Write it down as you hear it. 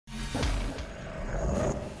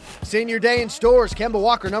Senior day in stores. Kemba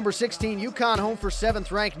Walker, number 16, UConn home for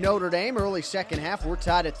 7th-ranked Notre Dame. Early second half, we're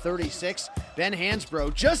tied at 36. Ben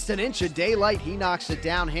Hansbrough, just an inch of daylight. He knocks it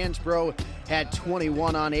down. Hansbrough had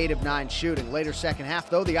 21 on 8 of 9 shooting. Later second half,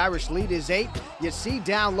 though, the Irish lead is 8. You see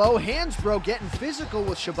down low, Hansbrough getting physical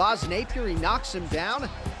with Shabazz Napier. He knocks him down,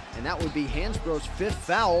 and that would be Hansbrough's 5th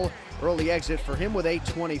foul. Early exit for him with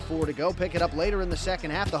 8:24 to go. Pick it up later in the second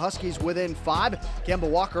half. The Huskies within 5. Kemba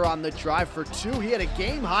Walker on the drive for 2. He had a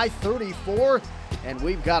game-high 34, and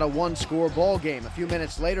we've got a one-score ball game. A few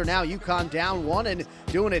minutes later now, UConn down 1 and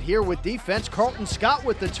doing it here with defense. Carlton Scott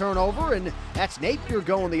with the turnover, and that's Napier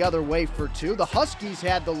going the other way for 2. The Huskies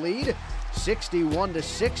had the lead,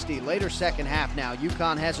 61-60. Later second half now.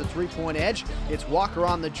 UConn has a 3-point edge. It's Walker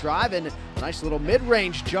on the drive, and a nice little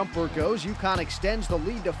mid-range jumper goes. UConn extends the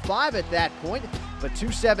lead to 5 at that point, but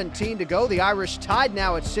 2:17 to go. The Irish tied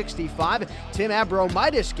now at 65. Tim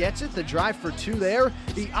Abromaitis gets it. The drive for 2 there.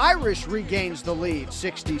 The Irish regains the lead,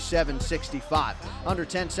 67-65. Under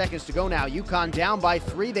 10 seconds to go now. UConn down by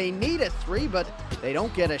 3. They need a 3, but they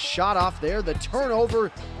don't get a shot off there. The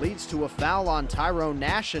turnover leads to a foul on Tyrone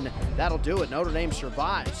Nash, and that'll do it. Notre Dame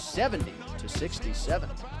survives 70-67.